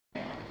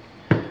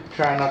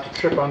try not to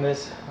trip on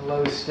this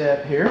low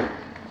step here.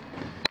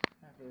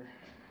 After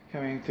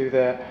coming through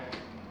that,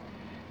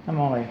 I'm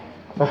only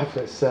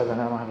 5'7".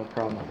 I don't have a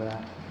problem with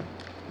that.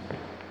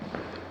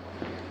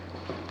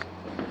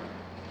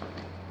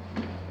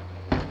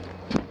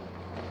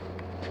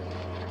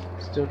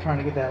 Still trying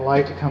to get that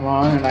light to come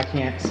on, and I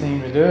can't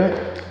seem to do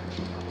it.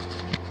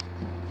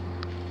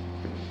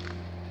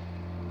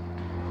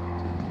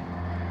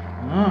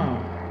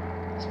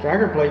 Oh,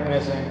 striker plate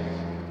missing.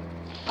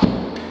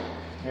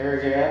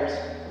 Air gaps.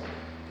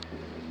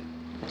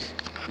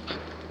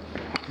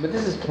 But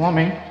this is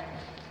plumbing.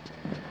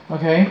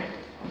 Okay.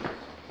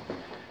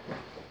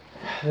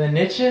 The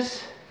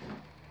niches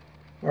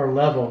are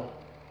level.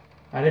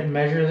 I didn't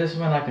measure this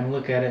one. I can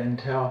look at it and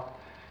tell.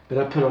 But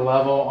I put a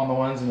level on the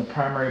ones in the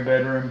primary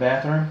bedroom,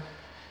 bathroom,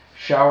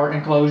 shower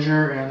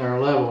enclosure, and they're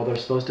level.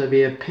 There's supposed to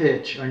be a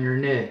pitch on your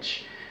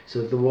niche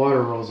so that the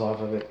water rolls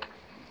off of it.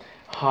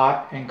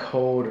 Hot and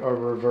cold are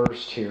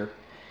reversed here.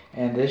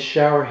 And this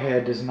shower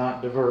head does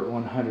not divert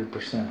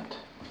 100%.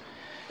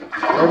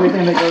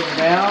 Everything that goes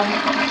down,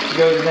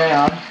 goes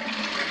down.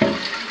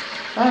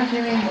 Ah,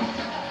 Kimmy.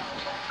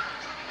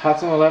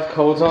 Hot's on the left,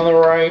 cold's on the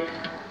right.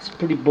 It's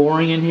pretty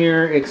boring in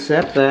here,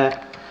 except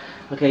that,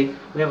 okay,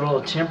 we have a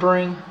little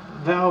tempering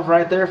valve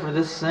right there for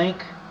this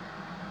sink,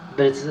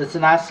 but it's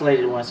an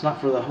isolated one. It's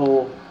not for the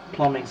whole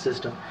plumbing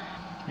system.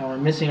 And we're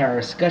missing our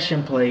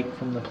escutcheon plate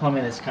from the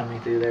plumbing that's coming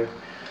through there.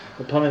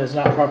 The plumbing is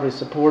not properly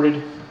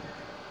supported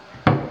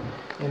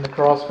in the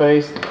crawl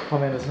space. The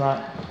plumbing is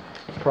not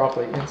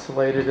properly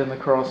insulated in the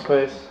crawl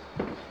space.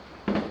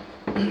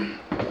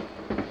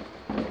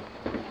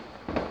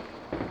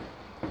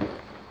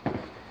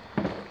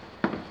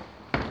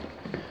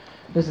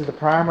 This is the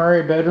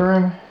primary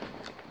bedroom.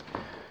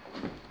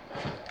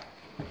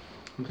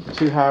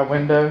 Too high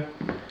window.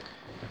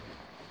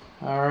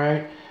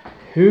 Alright.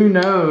 Who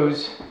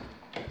knows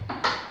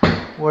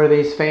where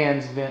these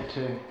fans vent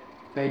to?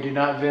 They do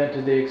not vent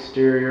to the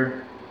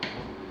exterior.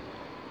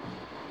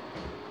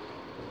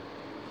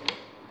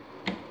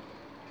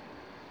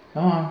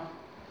 Come on.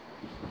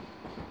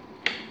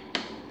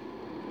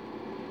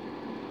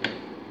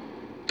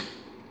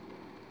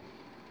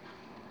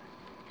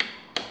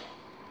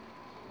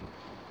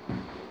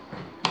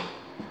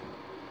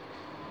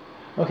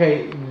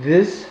 Okay,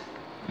 this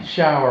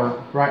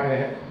shower, right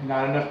there,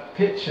 not enough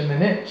pitch in the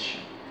niche.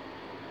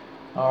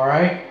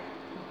 Alright.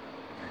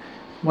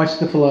 Watch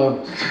the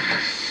flow.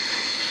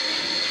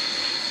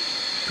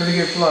 Pretty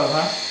good flow,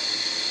 huh?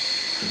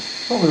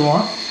 That's what we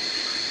want.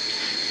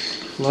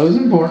 Flow is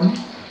important.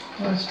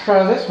 Let's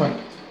try this one.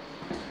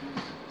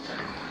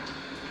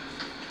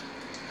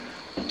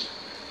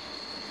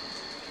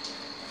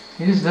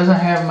 He just doesn't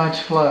have much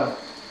flow.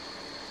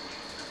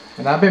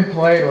 And I've been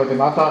playing with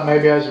him. I thought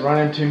maybe I was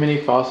running too many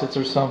faucets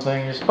or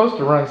something. You're supposed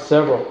to run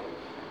several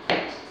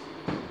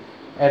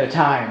at a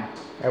time,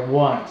 at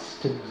once,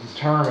 to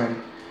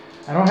determine.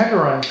 I don't have to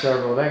run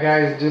several. That guy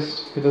is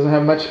just, he doesn't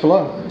have much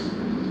flow.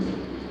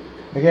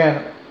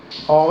 Again,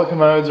 all the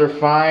commodes are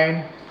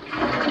fine.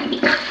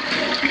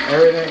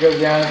 Everything that goes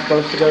down is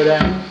supposed to go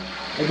down.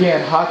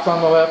 Again, hot's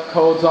on the left,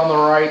 cold's on the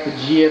right. The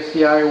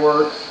GFCI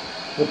works.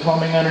 The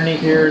plumbing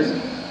underneath here is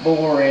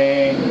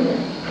boring.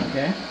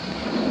 Okay?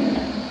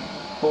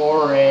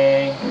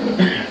 Boring.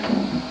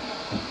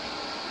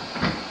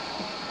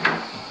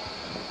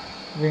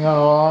 Moving on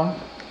along.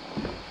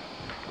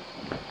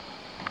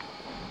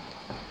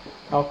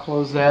 I'll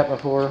close that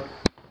before.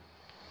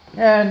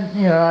 And,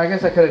 you know, I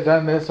guess I could have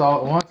done this all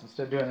at once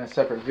instead of doing a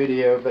separate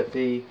video, but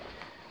the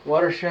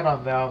water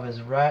shutoff valve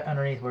is right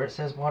underneath where it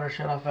says water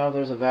shutoff valve.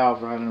 There's a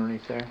valve right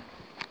underneath there.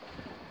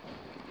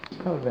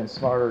 That would have been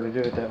smarter to do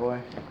it that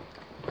way.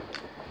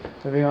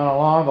 Moving on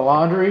along, the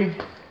laundry,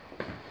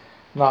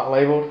 not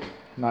labeled,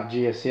 not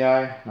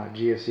GFCI, not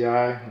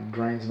GFCI, and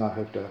drain's not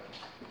hooked up.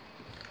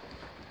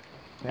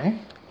 Okay.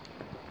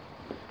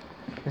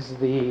 This is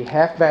the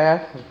half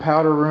bath, the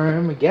powder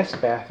room,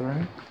 guest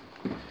bathroom.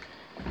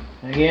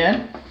 And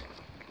again,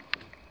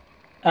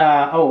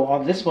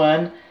 on this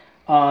one,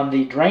 on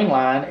the drain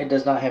line, it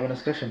does not have an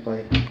escutcheon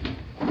plate.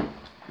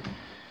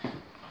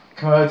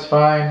 Commode's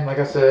fine, like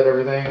I said,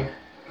 everything.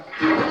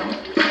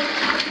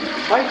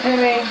 Hi,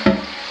 Timmy.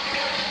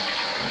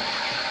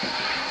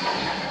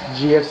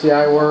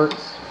 GFCI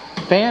works.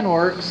 Fan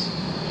works.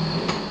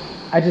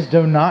 I just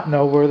do not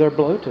know where they're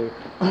blow to.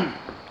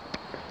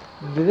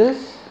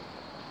 This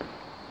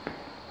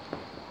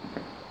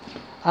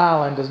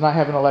island does not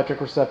have an electric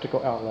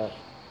receptacle outlet.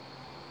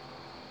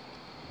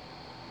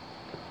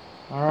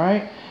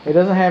 Alright, it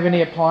doesn't have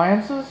any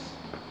appliances,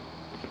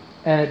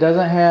 and it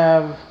doesn't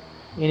have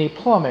any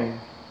plumbing.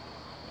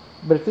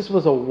 But if this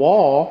was a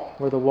wall,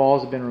 where the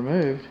walls have been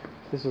removed,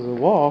 if this was a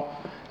wall,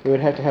 it would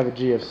have to have a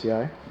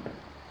GFCI.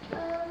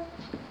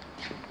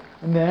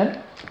 And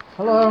then,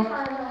 hello,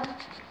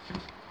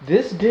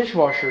 this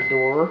dishwasher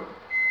door,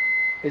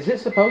 is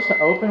it supposed to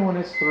open when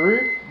it's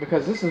through?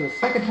 Because this is the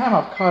second time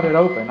I've caught it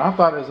open. I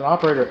thought it was an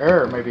operator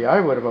error. Maybe I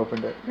would have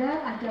opened it.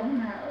 That I don't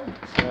know.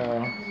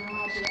 So,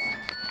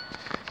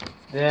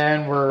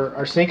 then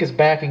our sink is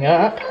backing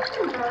up.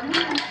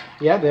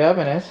 Yeah, the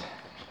oven is.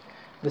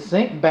 The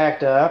sink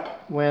backed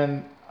up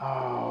when,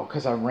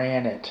 because I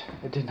ran it.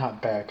 It did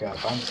not back up.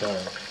 I'm sorry.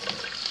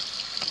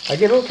 I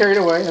get a little carried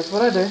away. That's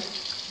what I do.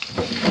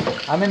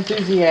 I'm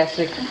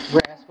enthusiastic,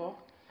 rascal.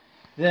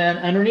 Then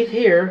underneath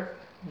here,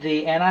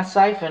 the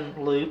anti-siphon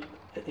loop,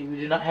 you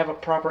do not have a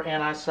proper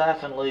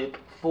anti-siphon loop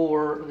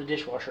for the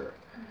dishwasher.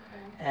 Okay.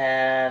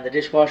 And the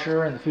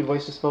dishwasher and the food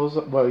waste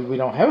disposal, well, we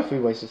don't have a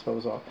food waste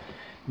disposal,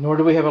 nor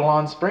do we have a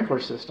lawn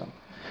sprinkler system.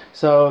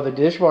 So the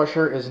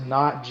dishwasher is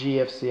not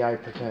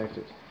GFCI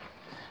protected.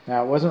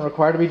 Now, it wasn't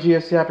required to be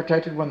GFCI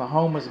protected when the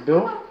home was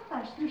built. Oh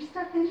gosh, there's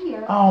stuff in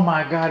here. Oh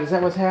my God, is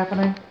that what's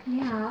happening?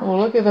 Yeah. Oh,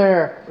 look at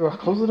there.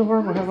 Close the door,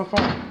 we'll have a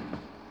fire.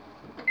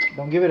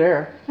 Don't give it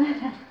air.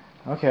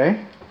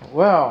 Okay,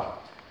 well,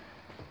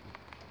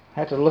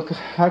 I have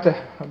to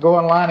go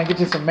online and get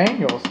you some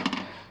manuals.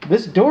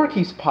 This door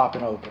keeps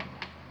popping open.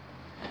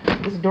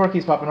 This door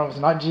keeps popping open. It's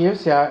not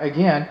GFCI.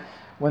 Again,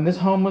 when this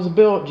home was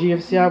built,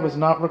 GFCI was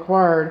not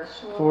required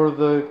for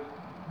the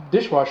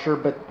dishwasher,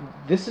 but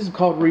this is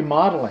called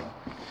remodeling.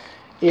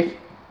 If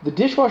the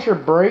dishwasher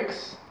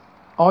breaks,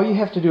 all you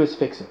have to do is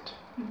fix it.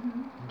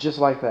 Just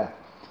like that.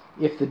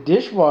 If the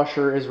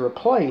dishwasher is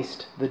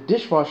replaced, the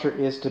dishwasher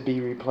is to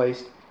be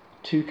replaced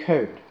to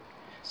code.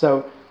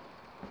 So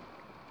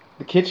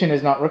the kitchen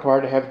is not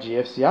required to have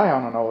GFCI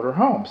on an older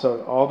home.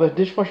 So all the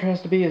dishwasher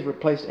has to be is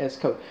replaced as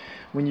code.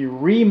 When you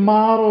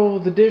remodel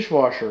the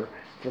dishwasher,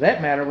 for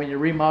that matter, when you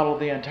remodel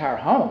the entire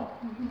home,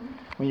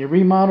 when you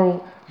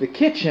remodel the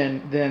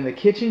kitchen, then the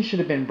kitchen should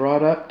have been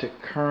brought up to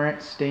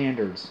current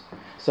standards.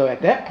 So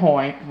at that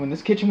point, when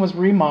this kitchen was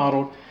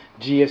remodeled,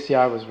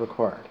 GFCI was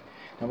required.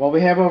 Now what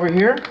we have over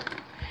here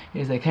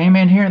is they came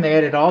in here and they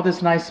added all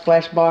this nice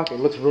splash block. It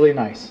looks really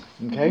nice,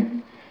 okay?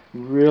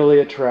 Really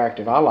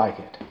attractive. I like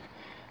it.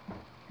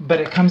 But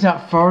it comes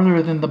out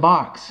farther than the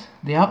box,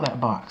 the outlet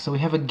box. So we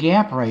have a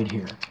gap right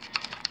here.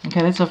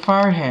 Okay, that's a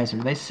fire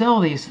hazard. They sell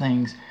these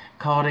things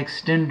called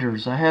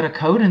extenders. I had a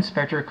code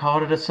inspector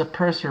called it a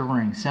suppressor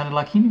ring. Sounded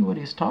like he knew what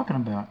he was talking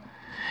about.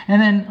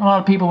 And then a lot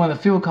of people in the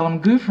field call them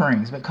goof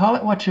rings, but call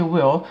it what you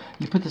will.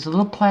 You put this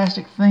little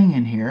plastic thing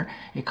in here.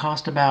 It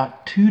cost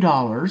about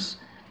 $2.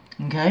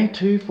 Okay,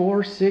 2,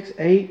 4, 6,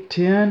 8,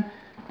 10.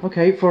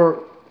 Okay,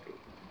 for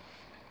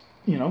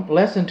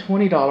less than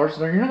 $20.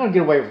 You're not going to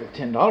get away with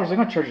 $10. They're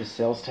going to charge you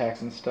sales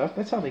tax and stuff.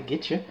 That's how they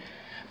get you.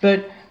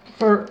 But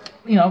for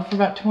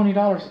about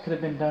 $20, it could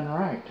have been done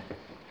right.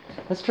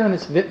 Let's turn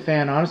this vent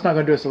fan on. It's not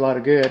going to do us a lot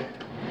of good.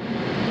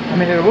 I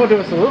mean, it will do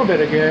us a little bit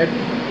of good,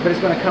 but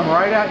it's going to come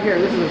right out here.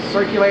 This is a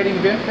circulating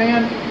vent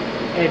fan,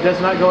 and it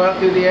does not go out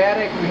through the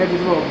attic. We have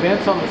these little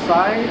vents on the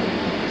side.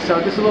 So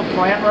this little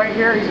plant right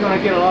here, he's going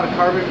to get a lot of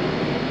carbon,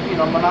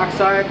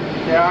 monoxide,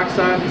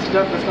 dioxide and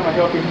stuff. That's going to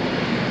help him.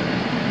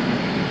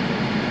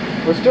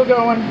 We're still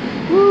going.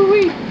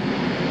 Woo-wee.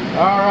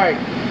 All right.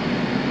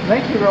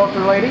 Thank you,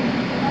 realtor lady.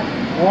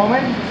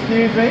 Woman,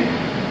 excuse me.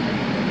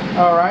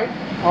 All right.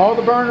 All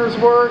the burners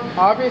work.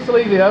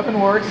 Obviously, the oven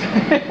works.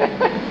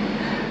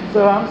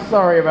 So I'm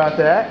sorry about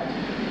that.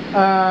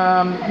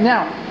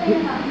 Now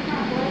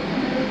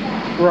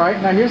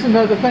here's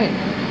another thing.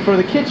 For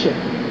the kitchen,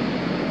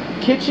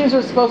 kitchens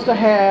are supposed to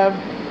have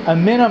a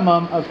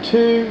minimum of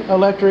 2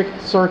 electric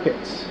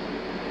circuits.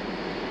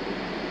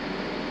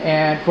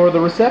 And for the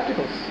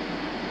receptacles.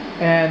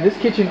 And this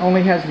kitchen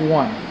only has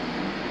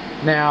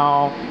 1.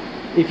 Now,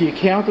 if you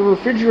count the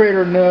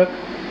refrigerator nook,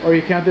 or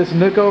you count this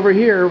nook over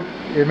here,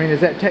 I mean,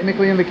 is that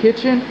technically in the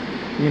kitchen?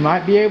 You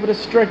might be able to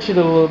stretch it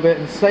a little bit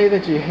and say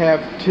that you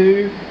have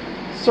 2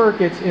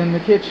 circuits in the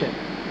kitchen.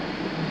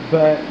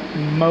 But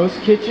most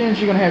kitchens,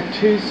 you're going to have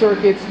 2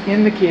 circuits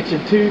in the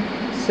kitchen, 2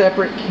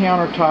 separate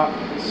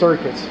countertop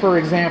circuits. For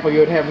example, you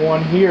would have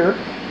one here,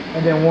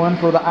 and then one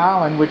for the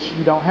island, which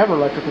you don't have an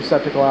electric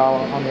receptacle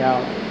on the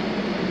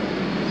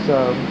island.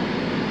 So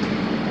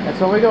that's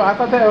where we go. I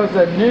thought that was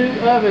a new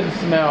oven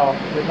smell,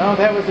 but no,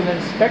 that was an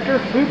inspector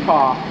faux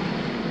pas.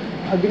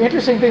 The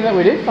interesting thing that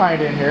we did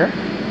find in here,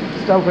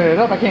 just to open it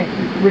up, I can't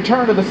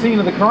return to the scene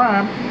of the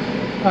crime.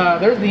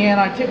 There's the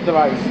anti-tip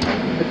device,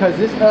 because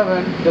this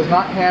oven does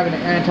not have an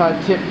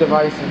anti-tip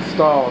device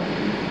installed.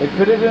 They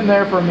put it in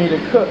there for me to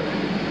cook.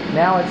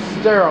 Now it's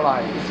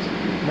sterilized.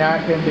 Now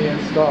it can be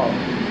installed.